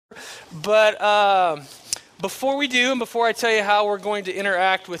But before we do, and before I tell you how we're going to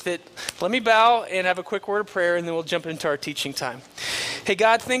interact with it, let me bow and have a quick word of prayer, and then we'll jump into our teaching time. Hey,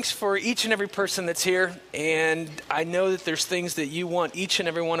 God, thanks for each and every person that's here, and I know that there's things that you want each and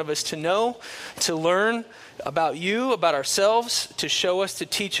every one of us to know, to learn about you, about ourselves, to show us, to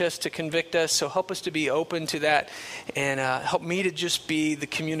teach us, to convict us. So help us to be open to that, and help me to just be the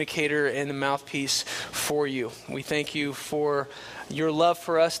communicator and the mouthpiece for you. We thank you for your love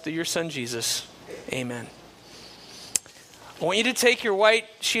for us through your son, Jesus. Amen. I want you to take your white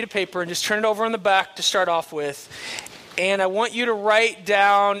sheet of paper and just turn it over on the back to start off with. And I want you to write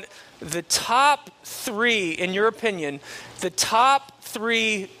down the top three, in your opinion, the top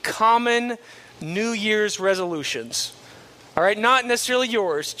three common New Year's resolutions. All right, not necessarily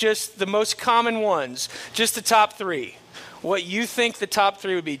yours, just the most common ones, just the top three. What you think the top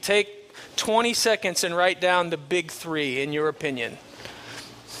three would be. Take 20 seconds and write down the big three, in your opinion.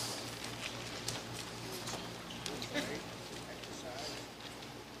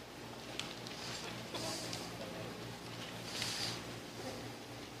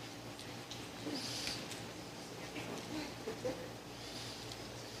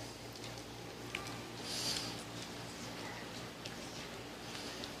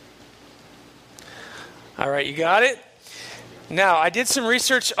 All right, you got it? Now, I did some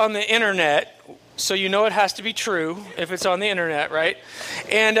research on the internet, so you know it has to be true if it's on the internet, right?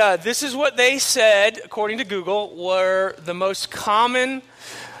 And this is what they said, according to Google, were the most common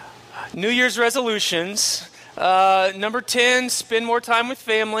New Year's resolutions. Number 10, spend more time with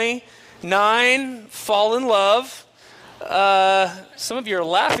family. 9, fall in love. Some of you are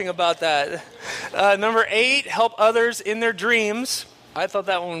laughing about that. Number 8, help others in their dreams. I thought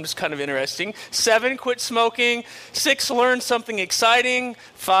that one was kind of interesting. 7, quit smoking. 6, learn something exciting.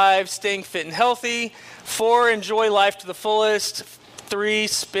 5, staying fit and healthy. 4, enjoy life to the fullest. 3,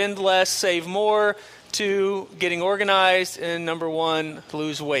 spend less, save more. 2, getting organized. And number 1,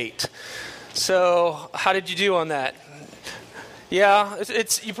 lose weight. So how did you do on that? Yeah,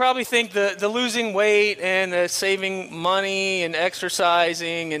 it's you probably think the losing weight and the saving money and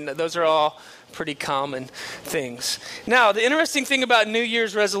exercising, and those are all pretty common things. Now, the interesting thing about New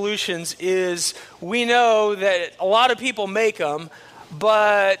Year's resolutions is we know that a lot of people make them,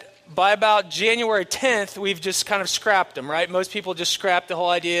 but by about January 10th, we've just kind of scrapped them, right? Most people just scrap the whole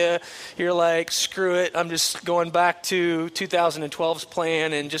idea. You're like, screw it, I'm just going back to 2012's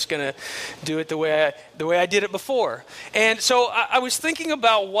plan and just going to do it the way I did it before. And so I was thinking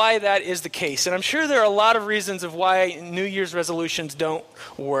about why that is the case. And I'm sure there are a lot of reasons of why New Year's resolutions don't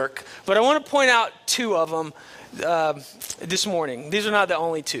work. But I want to point out 2 of them this morning. These are not the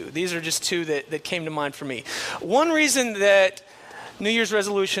only 2. These are just 2 that came to mind for me. One reason that New Year's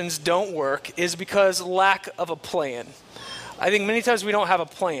resolutions don't work is because lack of a plan. I think many times we don't have a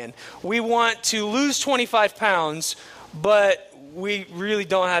plan. We want to lose 25 pounds, but we really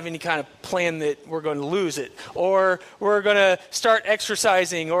don't have any kind of plan that we're going to lose it. Or we're going to start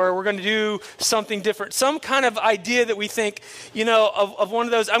exercising, or we're going to do something different. Some kind of idea that we think, of one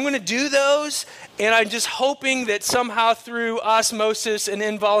of those. I'm going to do those, and I'm just hoping that somehow through osmosis and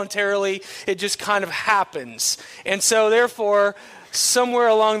involuntarily, it just kind of happens. And so therefore, somewhere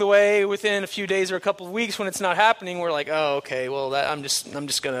along the way, within a few days or a couple of weeks when it's not happening, we're like, oh, okay, well, I'm just going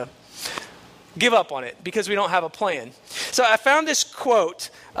to give up on it because we don't have a plan. So I found this quote,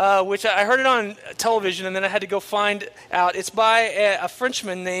 which I heard it on television, and then I had to go find out. It's by a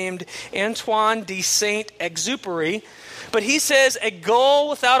Frenchman named Antoine de Saint-Exupéry, but he says, a goal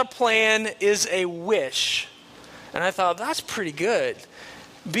without a plan is a wish. And I thought, that's pretty good,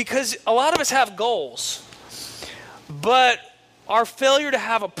 because a lot of us have goals, but our failure to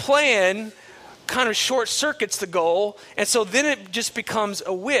have a plan kind of short circuits the goal, and so then it just becomes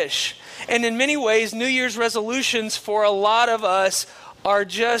a wish. And in many ways, New Year's resolutions for a lot of us are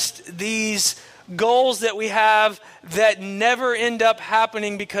just these goals that we have that never end up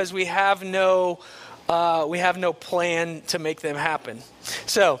happening because we have no plan to make them happen.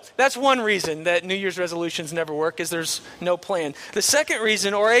 So that's one reason that New Year's resolutions never work, is there's no plan. The second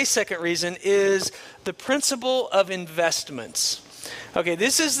reason, or a second reason, is the principle of investments. Okay,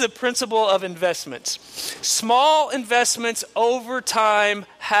 this is the principle of investments. Small investments over time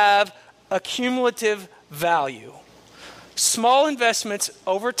have a cumulative value. Small investments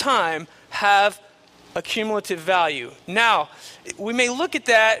over time have a cumulative value. Now, we may look at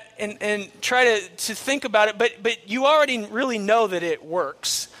that and try to think about it, but you already really know that it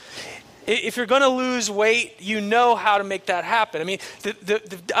works. If you're going to lose weight, you know how to make that happen. I mean,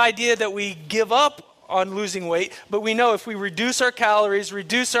 the idea that we give up on losing weight, but we know if we reduce our calories,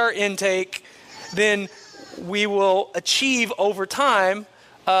 reduce our intake, then we will achieve over time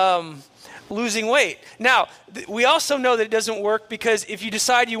losing weight. Now, we also know that it doesn't work because if you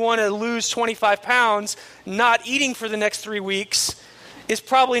decide you want to lose 25 pounds, not eating for the next 3 weeks is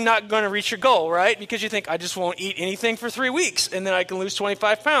probably not going to reach your goal, right? Because you think, I just won't eat anything for 3 weeks and then I can lose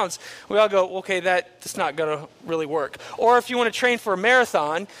 25 pounds. We all go, okay, that's not going to really work. Or if you want to train for a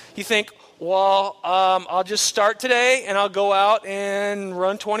marathon, you think, well, I'll just start today and I'll go out and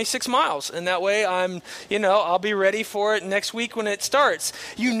run 26 miles. And that way I'll be ready for it next week when it starts.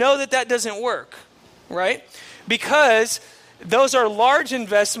 You know that doesn't work, right? Because those are large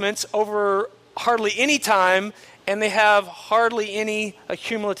investments over hardly any time and they have hardly any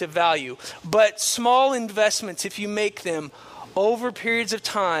accumulative value. But small investments, if you make them over periods of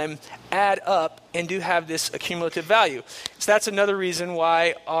time, add up and do have this accumulative value. So that's another reason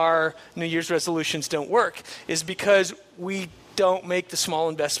why our New Year's resolutions don't work, is because we don't make the small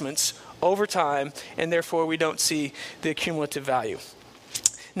investments over time, and therefore we don't see the accumulative value.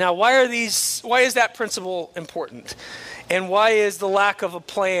 Now, why is that principle important? And why is the lack of a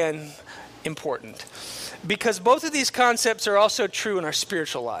plan important? Because both of these concepts are also true in our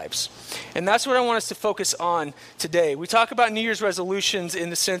spiritual lives. And that's what I want us to focus on today. We talk about New Year's resolutions in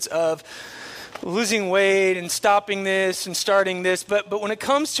the sense of losing weight and stopping this and starting this. But when it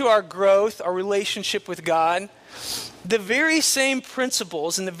comes to our growth, our relationship with God, the very same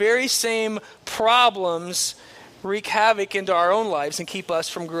principles and the very same problems wreak havoc into our own lives and keep us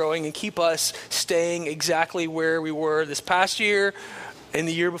from growing and keep us staying exactly where we were this past year and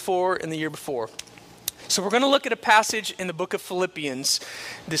the year before and the year before. So we're going to look at a passage in the book of Philippians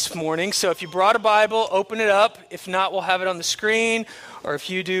this morning. So if you brought a Bible, open it up. If not, we'll have it on the screen. Or if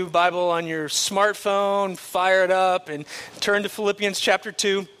you do Bible on your smartphone, fire it up and turn to Philippians chapter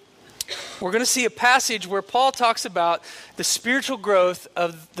 2. We're going to see a passage where Paul talks about the spiritual growth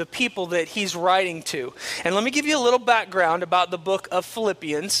of the people that he's writing to. And let me give you a little background about the book of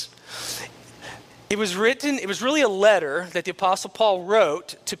Philippians. It was really a letter that the Apostle Paul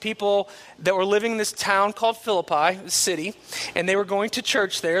wrote to people that were living in this town called Philippi, the city, and they were going to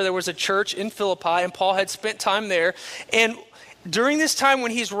church there. There was a church in Philippi, and Paul had spent time there. And during this time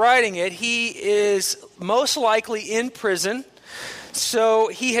when he's writing it, he is most likely in prison. So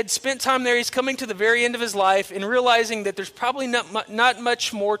he had spent time there. He's coming to the very end of his life and realizing that there's probably not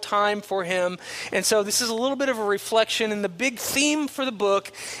much more time for him. And so this is a little bit of a reflection, and the big theme for the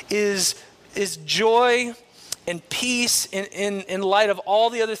book is joy and peace in light of all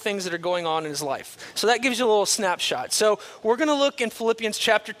the other things that are going on in his life. So that gives you a little snapshot. So we're going to look in Philippians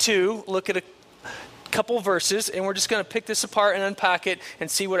chapter 2, look at a couple verses, and we're just going to pick this apart and unpack it and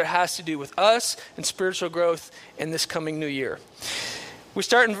see what it has to do with us and spiritual growth in this coming new year. We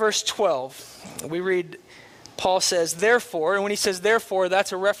start in verse 12. We read, Paul says, therefore, and when he says therefore,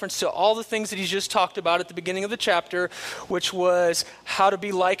 that's a reference to all the things that he's just talked about at the beginning of the chapter, which was how to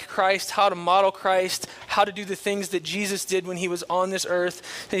be like Christ, how to model Christ, how to do the things that Jesus did when he was on this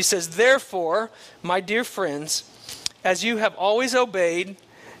earth. And he says, therefore, my dear friends, as you have always obeyed,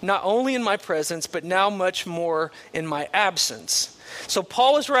 not only in my presence, but now much more in my absence. So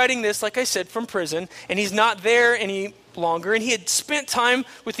Paul is writing this, like I said, from prison, and he's not there any longer. And he had spent time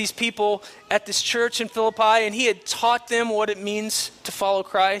with these people at this church in Philippi, and he had taught them what it means to follow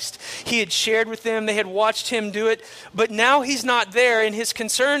Christ. He had shared with them. They had watched him do it. But now he's not there, and his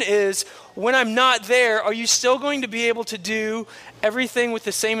concern is, when I'm not there, are you still going to be able to do everything with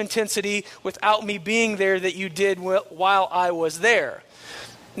the same intensity without me being there that you did while I was there?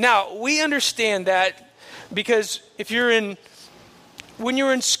 Now, we understand that because when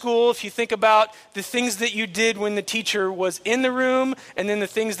you're in school, if you think about the things that you did when the teacher was in the room and then the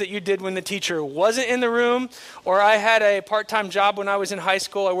things that you did when the teacher wasn't in the room, or I had a part-time job when I was in high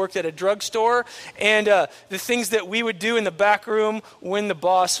school. I worked at a drugstore, and the things that we would do in the back room when the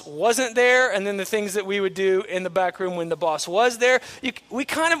boss wasn't there, and then the things that we would do in the back room when the boss was there, we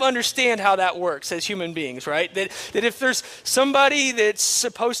kind of understand how that works as human beings, right? That if there's somebody that's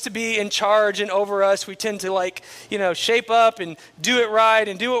supposed to be in charge and over us, we tend to shape up and do it right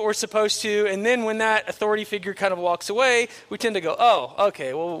and do what we're supposed to. And then when that authority figure kind of walks away, we tend to go, oh,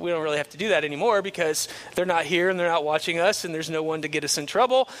 okay, well, we don't really have to do that anymore because they're not here and they're not watching us and there's no one to get us in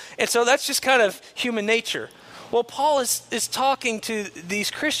trouble. And so that's just kind of human nature. Well, Paul is talking to these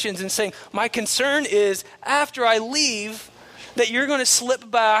Christians and saying, my concern is after I leave that you're going to slip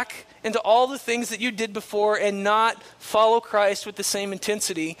back into all the things that you did before and not follow Christ with the same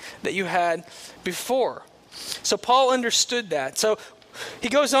intensity that you had before. So Paul understood that. So he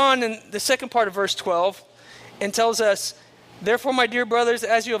goes on in the second part of verse 12 and tells us, therefore, my dear brothers,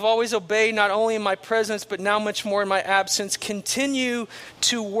 as you have always obeyed, not only in my presence, but now much more in my absence, continue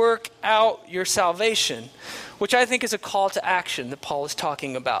to work out your salvation which I think is a call to action that Paul is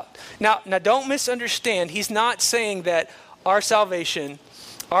talking about. Now don't misunderstand. He's not saying that our salvation,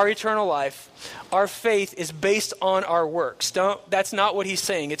 our eternal life, our faith is based on our works. That's not what he's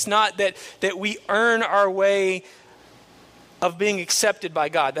saying. It's not that we earn our way of being accepted by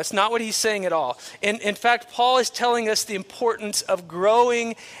God. That's not what he's saying at all. In fact, Paul is telling us the importance of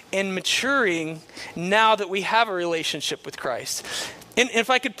growing and maturing now that we have a relationship with Christ. And if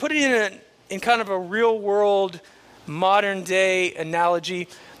I could put it in kind of a real world, modern day analogy,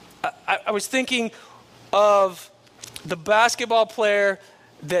 I was thinking of the basketball player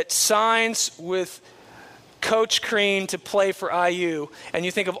that signs with Coach Crean to play for IU, and you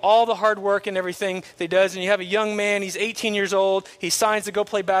think of all the hard work and everything that he does, and you have a young man, he's 18 years old, he signs to go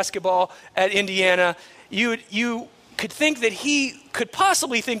play basketball at Indiana. You could think that he could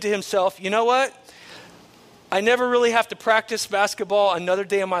possibly think to himself, you know what? I never really have to practice basketball another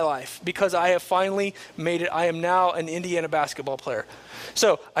day in my life because I have finally made it. I am now an Indiana basketball player.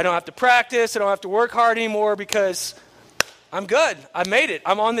 So I don't have to practice, I don't have to work hard anymore because I'm good. I made it.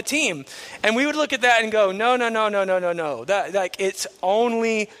 I'm on the team. And we would look at that and go, no. That, like, it's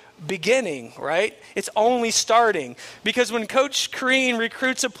only beginning, right? It's only starting. Because when Coach Crean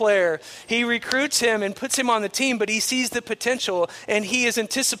recruits a player, he recruits him and puts him on the team, but he sees the potential and he is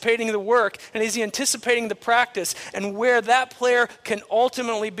anticipating the work and he's anticipating the practice and where that player can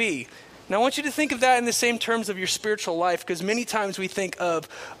ultimately be. Now, I want you to think of that in the same terms of your spiritual life, because many times we think of,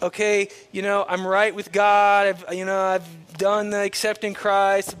 okay, I'm right with God. I've done the accepting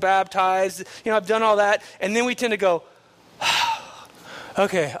Christ, baptized, I've done all that. And then we tend to go,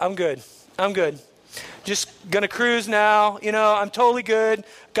 okay, I'm good. Just going to cruise now. I'm totally good.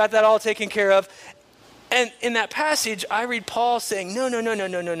 Got that all taken care of. And in that passage, I read Paul saying, no.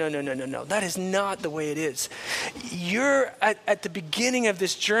 That is not the way it is. You're at the beginning of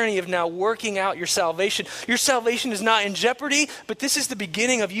this journey of now working out your salvation. Your salvation is not in jeopardy, but this is the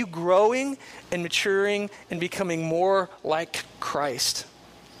beginning of you growing and maturing and becoming more like Christ.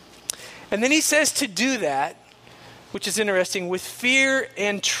 And then he says to do that, which is interesting, with fear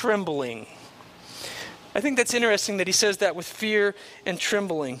and trembling. I think that's interesting that he says that with fear and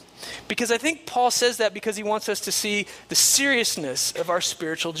trembling. Because I think Paul says that because he wants us to see the seriousness of our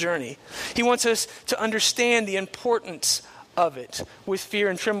spiritual journey. He wants us to understand the importance of it with fear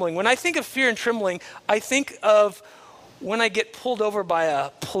and trembling. When I think of fear and trembling, I think of when I get pulled over by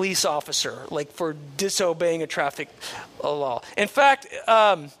a police officer, like for disobeying a traffic law. In fact,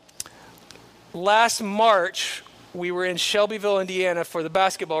 last March, we were in Shelbyville, Indiana for the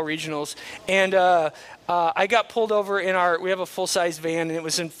basketball regionals, and I got pulled over we have a full-size van, and it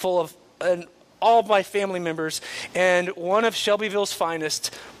was full of all of my family members, and one of Shelbyville's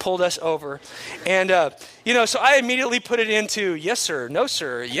finest pulled us over. And, so I immediately put it into, yes, sir, no,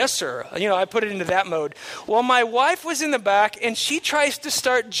 sir, yes, sir. I put it into that mode. Well, my wife was in the back, and she tries to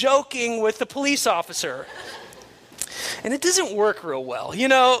start joking with the police officer. And it doesn't work real well.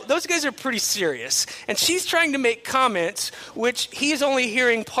 Those guys are pretty serious. And she's trying to make comments, which he's only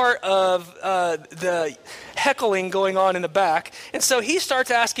hearing part of the heckling going on in the back. And so he starts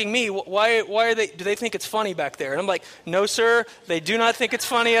asking me, why do they think it's funny back there? And I'm like, no, sir, they do not think it's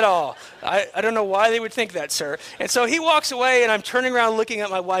funny at all. I don't know why they would think that, sir. And so he walks away, and I'm turning around looking at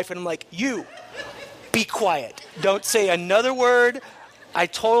my wife, and I'm like, you, be quiet. Don't say another word. I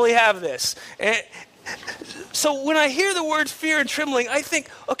totally have this. So when I hear the word fear and trembling, I think,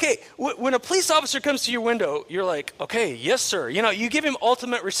 okay, when a police officer comes to your window, you're like, okay, yes, sir. You give him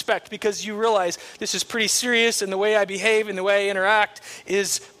ultimate respect because you realize this is pretty serious and the way I behave and the way I interact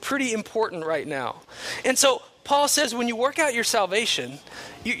is pretty important right now. And so Paul says when you work out your salvation,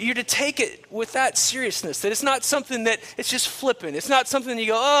 you're to take it with that seriousness, that it's not something that it's just flippant. It's not something you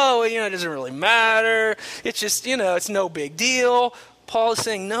go, it doesn't really matter. It's just, it's no big deal. Paul is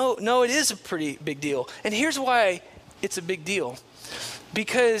saying, no, it is a pretty big deal. And here's why it's a big deal.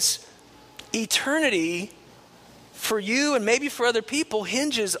 Because eternity for you and maybe for other people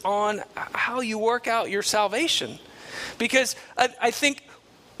hinges on how you work out your salvation. Because I think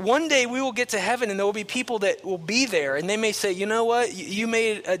one day we will get to heaven and there will be people that will be there and they may say, you know what, you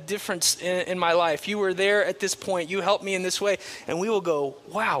made a difference in my life. You were there at this point. You helped me in this way. And we will go,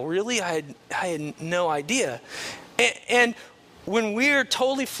 wow, really? I had no idea. And when we're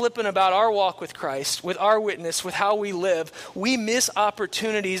totally flippant about our walk with Christ, with our witness, with how we live, we miss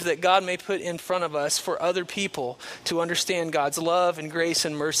opportunities that God may put in front of us for other people to understand God's love and grace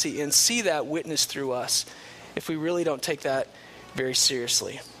and mercy and see that witness through us if we really don't take that very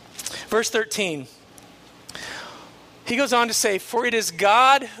seriously. Verse 13, he goes on to say, for it is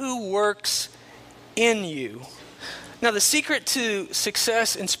God who works in you. Now, the secret to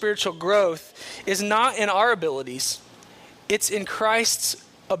success and spiritual growth is not in our abilities. It's in Christ's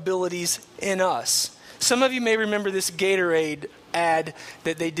abilities in us. Some of you may remember this Gatorade ad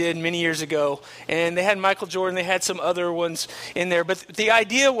that they did many years ago, and they had Michael Jordan, they had some other ones in there, but the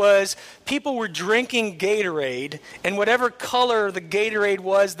idea was people were drinking Gatorade, and whatever color the Gatorade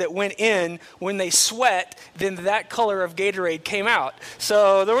was that went in, when they sweat, then that color of Gatorade came out.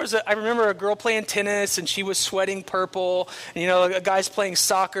 So I remember a girl playing tennis, and she was sweating purple, and, a guy's playing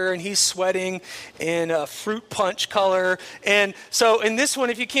soccer, and he's sweating in a fruit punch color, and so in this one,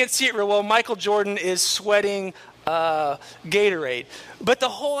 if you can't see it real well, Michael Jordan is sweating Gatorade. But the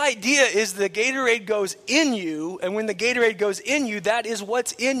whole idea is the Gatorade goes in you, and when the Gatorade goes in you, that is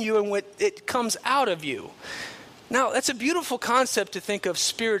what's in you and what it comes out of you. Now, that's a beautiful concept to think of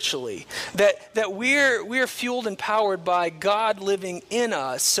spiritually, that we're fueled and powered by God living in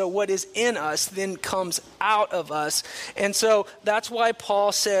us. So what is in us then comes out of us. And so that's why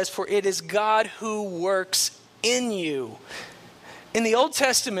Paul says, for it is God who works in you. In the Old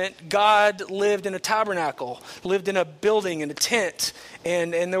Testament, God lived in a tabernacle, lived in a building, in a tent,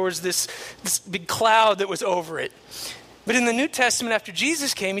 and there was this big cloud that was over it. But in the New Testament, after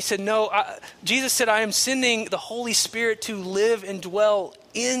Jesus came, he said, Jesus said, I am sending the Holy Spirit to live and dwell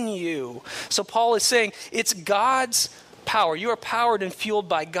in you. So Paul is saying, it's God's power. You are powered and fueled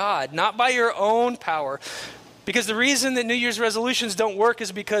by God, not by your own power. Because the reason that New Year's resolutions don't work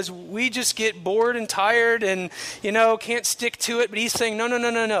is because we just get bored and tired and, can't stick to it. But he's saying,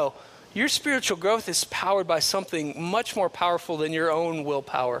 no. Your spiritual growth is powered by something much more powerful than your own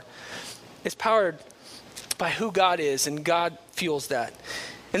willpower. It's powered by who God is, and God fuels that.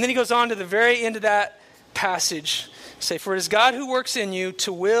 And then he goes on to the very end of that passage, say, for it is God who works in you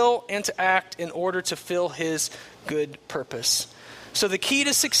to will and to act in order to fill his good purpose. So the key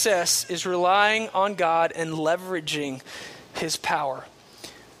to success is relying on God and leveraging his power.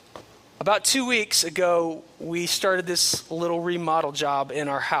 About 2 weeks ago, we started this little remodel job in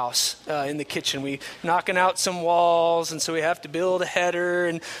our house, in the kitchen. We knocking out some walls, and so we have to build a header,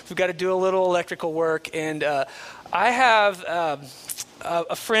 and we've got to do a little electrical work. And I have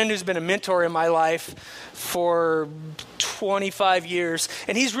a friend who's been a mentor in my life for 25 years,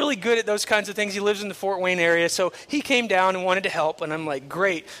 and he's really good at those kinds of things. He lives in the Fort Wayne area, so he came down and wanted to help, and I'm like,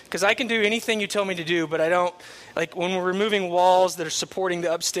 great, because I can do anything you tell me to do, but I don't, like when we're removing walls that are supporting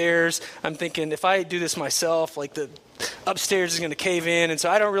the upstairs, I'm thinking if I do this myself, like the upstairs is going to cave in, and so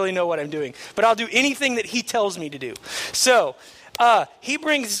I don't really know what I'm doing, but I'll do anything that he tells me to do. So he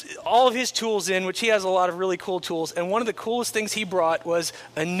brings all of his tools in, which he has a lot of really cool tools. And one of the coolest things he brought was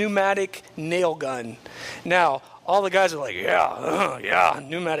a pneumatic nail gun. Now, all the guys are like, yeah,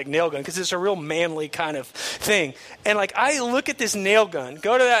 pneumatic nail gun, because it's a real manly kind of thing. And I look at this nail gun,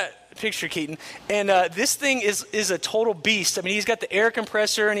 go to that picture, Keaton, and this thing is a total beast. I mean, he's got the air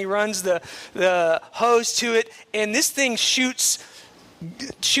compressor, and he runs the hose to it, and this thing shoots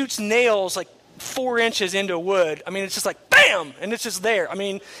nails 4 inches into wood. I mean, it's just like, bam, and it's just there. I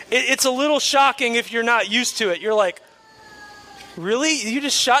mean, it's a little shocking if you're not used to it. You're like, really? You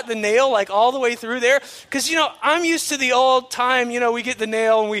just shot the nail all the way through there? Because, I'm used to the old time, we get the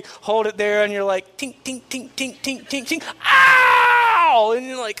nail and we hold it there and you're like, tink, tink, tink, tink, tink, tink, tink, ow! And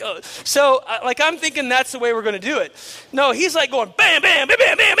you're like, oh. So, I'm thinking that's the way we're going to do it. No, he's going, bam, bam, bam,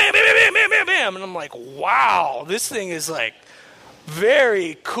 bam, bam, bam, bam, bam, bam, bam, bam. And I'm like, wow, this thing is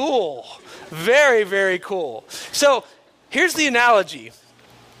very cool. Very, very cool. So here's the analogy.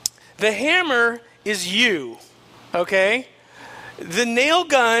 The hammer is you, okay? The nail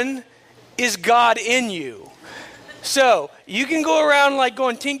gun is God in you. So you can go around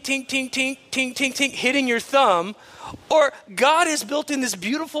going tink, tink, tink, tink, tink, tink, tink, hitting your thumb, or God has built in this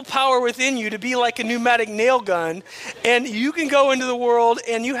beautiful power within you to be like a pneumatic nail gun, and you can go into the world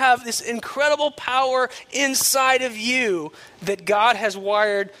and you have this incredible power inside of you that God has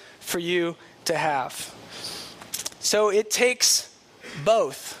wired for you to have. So it takes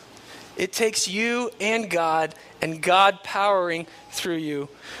both. It takes you and God powering through you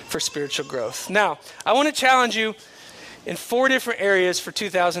for spiritual growth. Now, I want to challenge you in 4 different areas for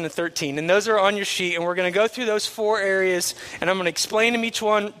 2013, and those are on your sheet, and we're going to go through those 4 areas, and I'm going to explain them each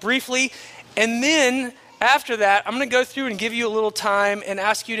one briefly, and then after that, I'm going to go through and give you a little time and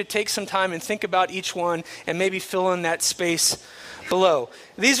ask you to take some time and think about each one and maybe fill in that space below.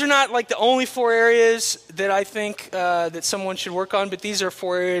 These are not the only 4 areas that I think that someone should work on, but these are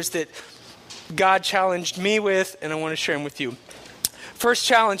 4 areas that God challenged me with, and I want to share them with you. First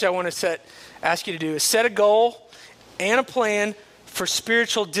challenge I want to ask you to do is set a goal and a plan for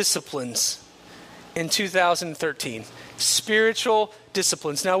spiritual disciplines in 2013. spiritual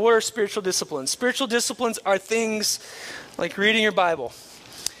disciplines. Now, what are spiritual disciplines? Spiritual disciplines are things like reading your Bible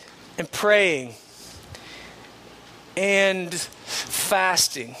and praying and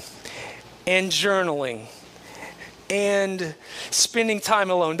fasting and journaling and spending time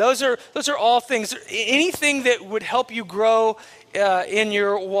alone. Those are all things. Anything that would help you grow in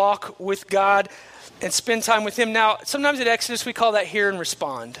your walk with God and spend time with Him. Now, sometimes at Exodus we call that hear and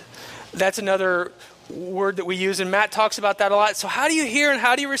respond. That's another word that we use, and Matt talks about that a lot. So how do you hear and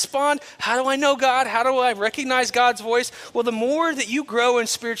how do you respond? How do I know God? How do I recognize God's voice? Well, the more that you grow in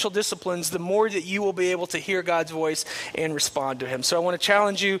spiritual disciplines, the more that you will be able to hear God's voice and respond to Him. So I want to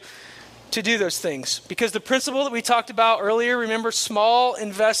challenge you to do those things, because the principle that we talked about earlier, remember, small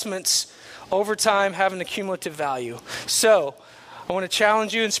investments over time have an accumulative value. So I want to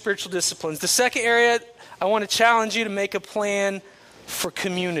challenge you in spiritual disciplines. The second area, I want to challenge you to make a plan for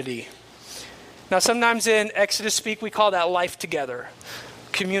community. Now, sometimes in Exodus speak, we call that life together,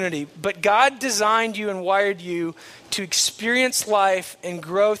 community. But God designed you and wired you to experience life and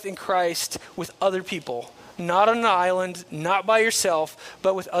growth in Christ with other people. Not on an island, not by yourself,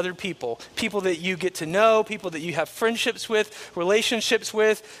 but with other people. People that you get to know, people that you have friendships with, relationships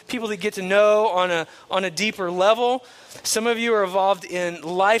with, people that get to know on a deeper level. Some of you are involved in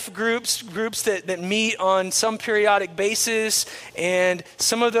life groups that meet on some periodic basis, and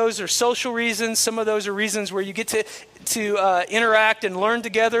some of those are social reasons, some of those are reasons where you get to interact and learn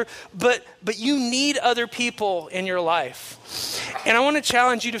together, but you need other people in your life. And I want to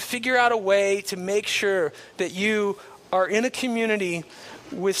challenge you to figure out a way to make sure that you are in a community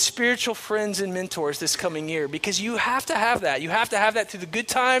with spiritual friends and mentors this coming year, because you have to have that. You have to have that through the good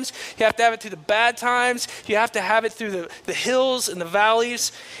times. You have to have it through the bad times. You have to have it through the hills and the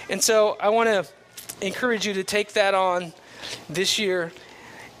valleys. And so I want to encourage you to take that on this year,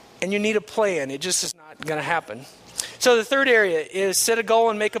 and you need a plan. It just is not going to happen. So the third area is set a goal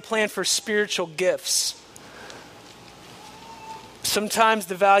and make a plan for spiritual gifts. Sometimes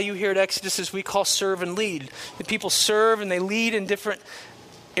the value here at Exodus is we call serve and lead. The people serve and they lead in different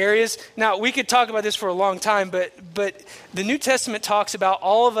areas. Now, we could talk about this for a long time, but the New Testament talks about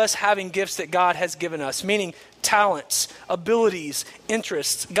all of us having gifts that God has given us, meaning talents, abilities,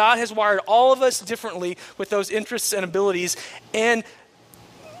 interests. God has wired all of us differently with those interests and abilities, and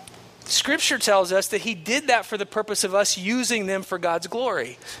Scripture tells us that He did that for the purpose of us using them for God's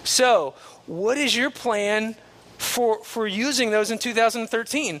glory. So, what is your plan for using those in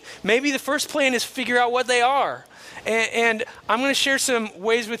 2013? Maybe the first plan is figure out what they are. And I'm going to share some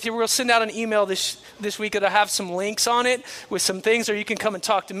ways with you. We'll send out an email this week that'll have some links on it with some things, or you can come and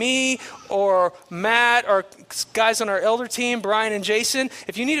talk to me or Matt or guys on our elder team, Brian and Jason.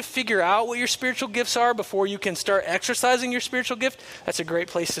 If you need to figure out what your spiritual gifts are before you can start exercising your spiritual gift, that's a great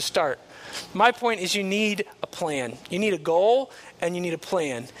place to start. My point is you need a plan. You need a goal and you need a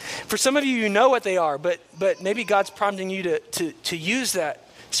plan. For some of you, you know what they are, but maybe God's prompting you to use that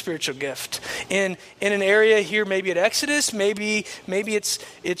spiritual gift in an area here, maybe at Exodus, maybe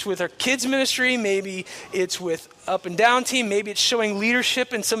it's with our kids ministry, maybe it's with Up and Down team, maybe it's showing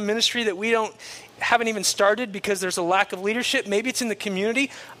leadership in some ministry that we haven't even started because there's a lack of leadership. Maybe it's in the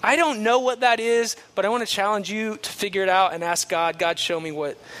community. I don't know what that is, but I want to challenge you to figure it out and ask God, show me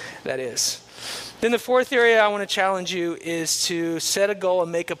what that is. Then the fourth area I want to challenge you is to set a goal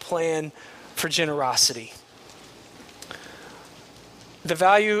and make a plan for generosity. The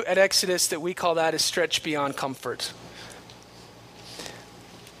value at Exodus that we call that is stretch beyond comfort.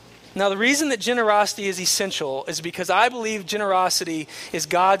 Now, the reason that generosity is essential is because I believe generosity is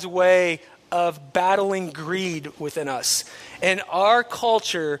God's way of battling greed within us. And our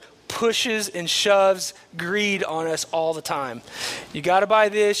culture pushes and shoves greed on us all the time. You got to buy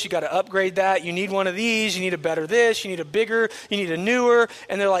this, you got to upgrade that, you need one of these, you need a better this, you need a bigger, you need a newer,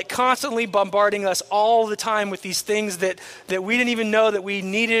 and they're like constantly bombarding us all the time with these things that we didn't even know that we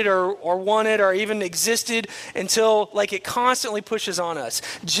needed or wanted or even existed until like it constantly pushes on us.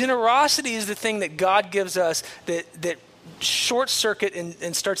 Generosity is the thing that God gives us that short circuit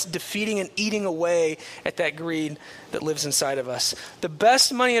and starts defeating and eating away at that greed that lives inside of us. The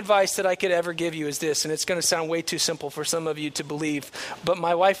best money advice that I could ever give you is this, and it's going to sound way too simple for some of you to believe, but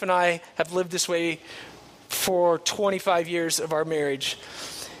my wife and I have lived this way for 25 years of our marriage.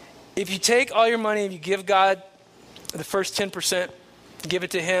 If you take all your money and you give God the first 10%, give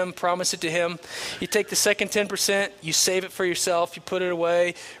it to Him, promise it to Him. You take the second 10%, you save it for yourself, you put it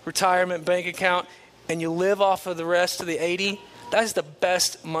away, retirement, bank account, and you live off of the rest of the 80, that is the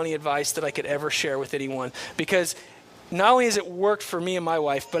best money advice that I could ever share with anyone. Because not only has it worked for me and my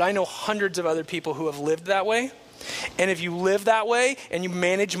wife, but I know hundreds of other people who have lived that way. And if you live that way and you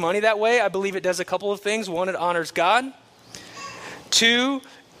manage money that way, I believe it does a couple of things. One, it honors God. 2,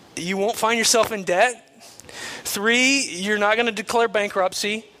 you won't find yourself in debt. 3, you're not going to declare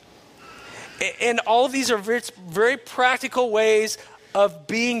bankruptcy. And all of these are very, very practical ways of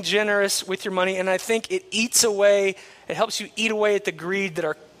being generous with your money. And I think it helps you eat away at the greed that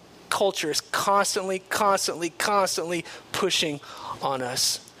our culture is constantly pushing on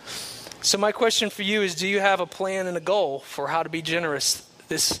us. So my question for you is, do you have a plan and a goal for how to be generous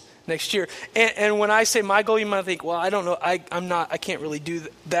this next year? And when I say my goal, you might think, well, I don't know. I can't really do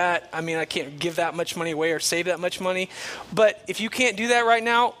that. I mean, I can't give that much money away or save that much money. But if you can't do that right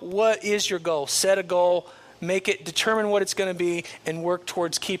now, what is your goal? Set a goal, determine what it's going to be, and work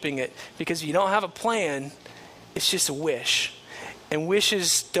towards keeping it. Because if you don't have a plan, it's just a wish. And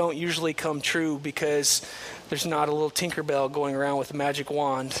wishes don't usually come true because there's not a little Tinkerbell going around with a magic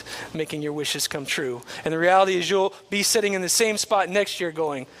wand making your wishes come true. And the reality is you'll be sitting in the same spot next year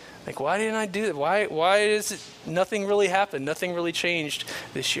going, like, why didn't I do that? Why is it nothing really happened? Nothing really changed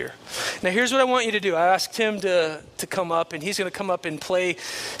this year. Now, here's what I want you to do. I asked him to come up, and he's going to come up and play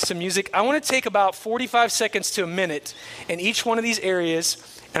some music. I want to take about 45 seconds to a minute in each one of these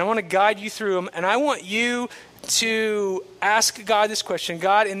areas, and I want to guide you through them, and I want you to ask God this question.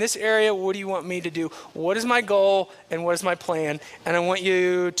 God, in this area, what do you want me to do? What is my goal and what is my plan? And I want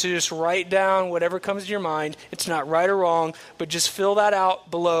you to just write down whatever comes to your mind. It's not right or wrong, but just fill that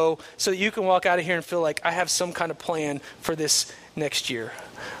out below so that you can walk out of here and feel like I have some kind of plan for this next year.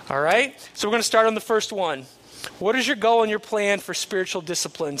 All right? So we're going to start on the first one. What is your goal and your plan for spiritual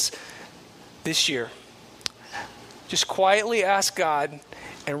disciplines this year? Just quietly ask God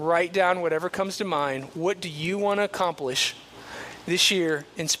and write down whatever comes to mind. What do you want to accomplish this year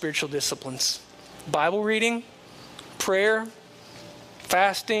in spiritual disciplines? Bible reading, prayer,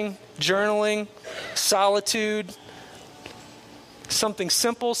 fasting, journaling, solitude, something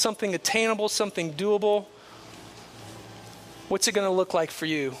simple, something attainable, something doable. What's it going to look like for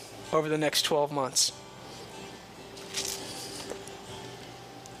you over the next 12 months?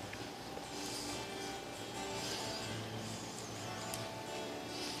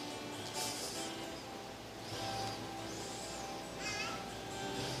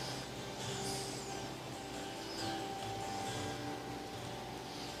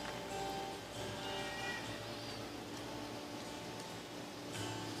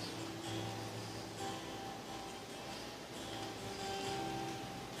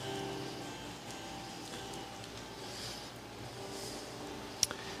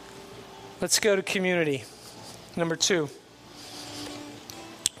 Let's go to community. Number 2.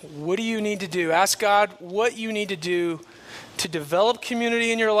 What do you need to do? Ask God what you need to do to develop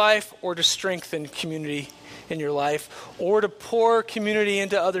community in your life, or to strengthen community in your life, or to pour community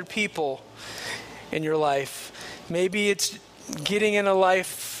into other people in your life. Maybe it's getting in a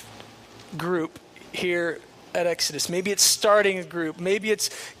life group here at Exodus. Maybe it's starting a group. Maybe it's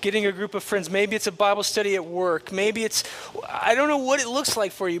getting a group of friends. Maybe it's a Bible study at work. Maybe I don't know what it looks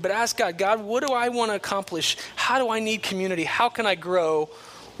like for you, but ask God, God, what do I want to accomplish? How do I need community? How can I grow?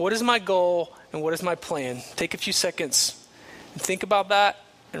 What is my goal and what is my plan? Take a few seconds and think about that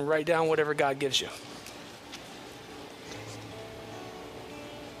and write down whatever God gives you.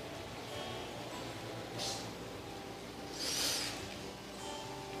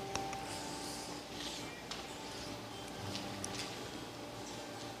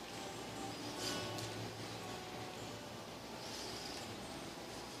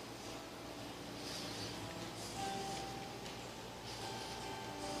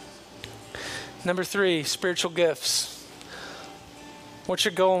 Number 3, spiritual gifts. What's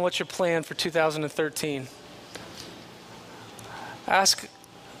your goal and what's your plan for 2013? Ask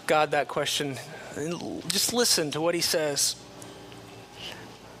God that question and just listen to what he says.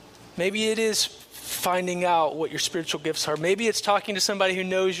 Maybe it is finding out what your spiritual gifts are. Maybe it's talking to somebody who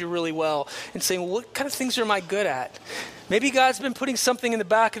knows you really well and saying, well, what kind of things am I good at? Maybe God's been putting something in the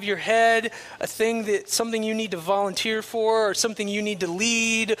back of your head, something you need to volunteer for, or something you need to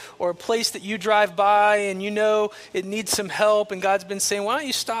lead, or a place that you drive by and you know it needs some help, and God's been saying, why don't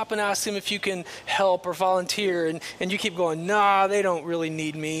you stop and ask them if you can help or volunteer, and you keep going, nah, they don't really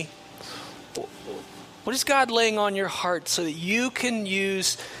need me. What is God laying on your heart so that you can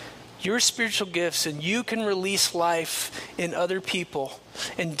use your spiritual gifts and you can release life in other people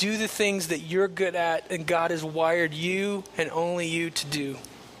and do the things that you're good at and God has wired you and only you to do?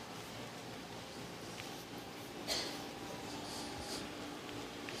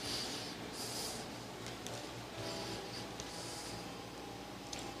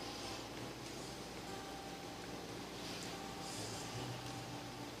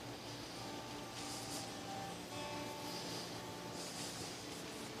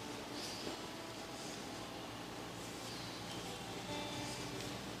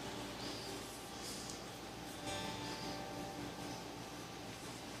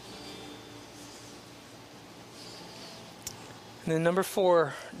 And then number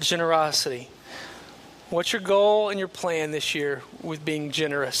 4, generosity. What's your goal and your plan this year with being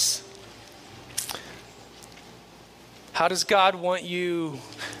generous? How does God want you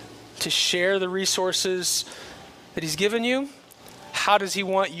to share the resources that he's given you? How does he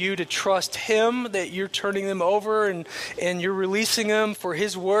want you to trust him that you're turning them over and you're releasing them for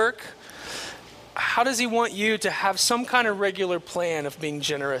his work? How does he want you to have some kind of regular plan of being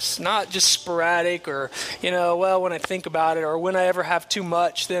generous? Not just sporadic or, well, when I think about it, or when I ever have too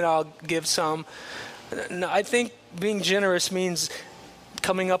much, then I'll give some. No, I think being generous means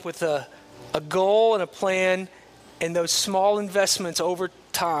coming up with a goal and a plan, and those small investments over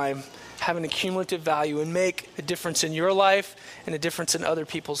time have an accumulative value and make a difference in your life and a difference in other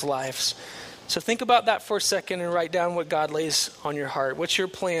people's lives. So think about that for a second and write down what God lays on your heart. What's your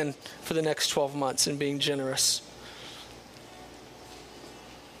plan for the next 12 months in being generous?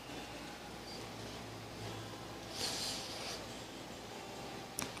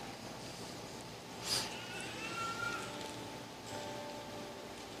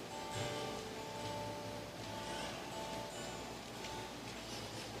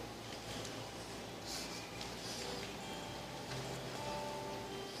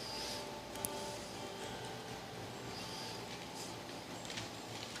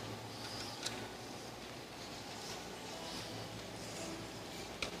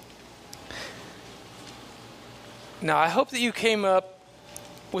 Now, I hope that you came up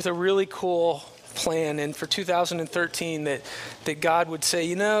with a really cool plan, and for 2013 that God would say,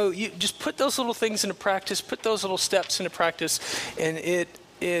 you just put those little things into practice, put those little steps into practice, and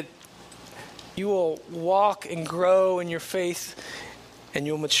you will walk and grow in your faith, and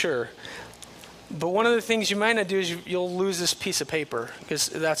you'll mature. But one of the things you might not do is you'll lose this piece of paper, because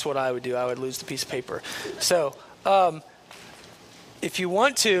that's what I would do. I would lose the piece of paper. So if you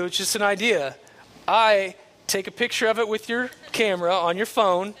want to, it's just an idea. Take a picture of it with your camera on your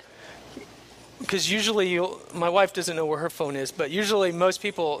phone, because usually my wife doesn't know where her phone is, but usually most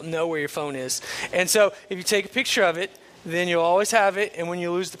people know where your phone is. And so if you take a picture of it, then you'll always have it, and when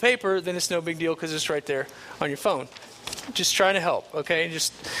you lose the paper, then it's no big deal because it's right there on your phone. Just trying to help, okay?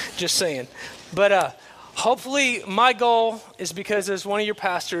 Just saying. But hopefully my goal is, because as one of your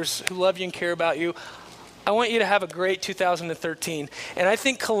pastors who love you and care about you, I want you to have a great 2013. And I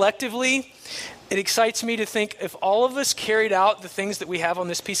think collectively, it excites me to think if all of us carried out the things that we have on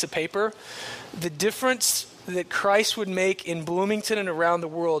this piece of paper, the difference that Christ would make in Bloomington and around the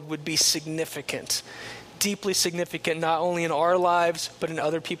world would be significant, deeply significant, not only in our lives, but in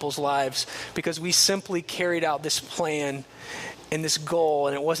other people's lives, because we simply carried out this plan and this goal,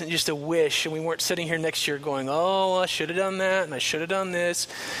 and it wasn't just a wish, and we weren't sitting here next year going, oh, I should have done that, and I should have done this.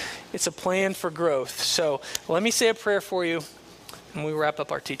 It's a plan for growth. So let me say a prayer for you, and we wrap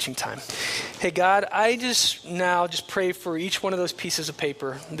up our teaching time. Hey, God, I just pray for each one of those pieces of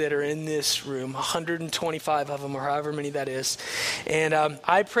paper that are in this room, 125 of them, or however many that is. And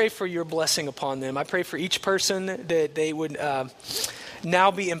I pray for your blessing upon them. I pray for each person that they would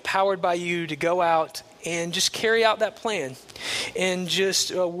now be empowered by you to go out and just carry out that plan and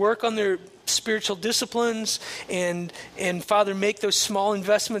just work on their spiritual disciplines and Father, make those small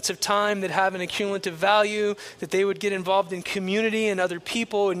investments of time that have an accumulative value, that they would get involved in community and other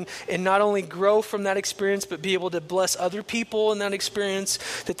people and not only grow from that experience, but be able to bless other people in that experience,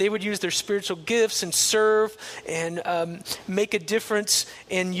 that they would use their spiritual gifts and serve and make a difference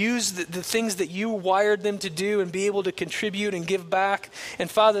and use the things that you wired them to do and be able to contribute and give back. And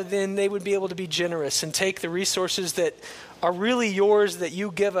Father, then they would be able to be generous and take the resources that are really yours that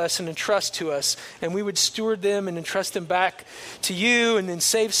you give us and entrust to us, and we would steward them and entrust them back to you, and then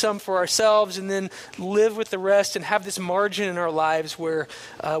save some for ourselves, and then live with the rest and have this margin in our lives where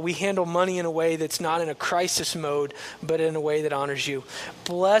we handle money in a way that's not in a crisis mode, but in a way that honors you.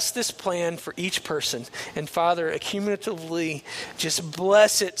 Bless this plan for each person, and Father, accumulatively just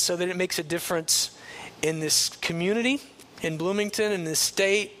bless it so that it makes a difference in this community, in Bloomington, in this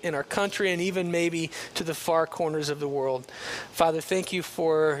state, in our country, and even maybe to the far corners of the world. Father, thank you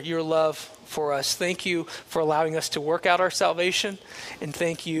for your love for us. Thank you for allowing us to work out our salvation, and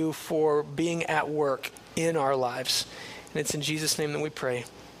thank you for being at work in our lives. And it's in Jesus' name that we pray.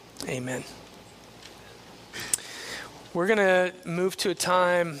 Amen. We're going to move to a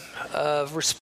time of response.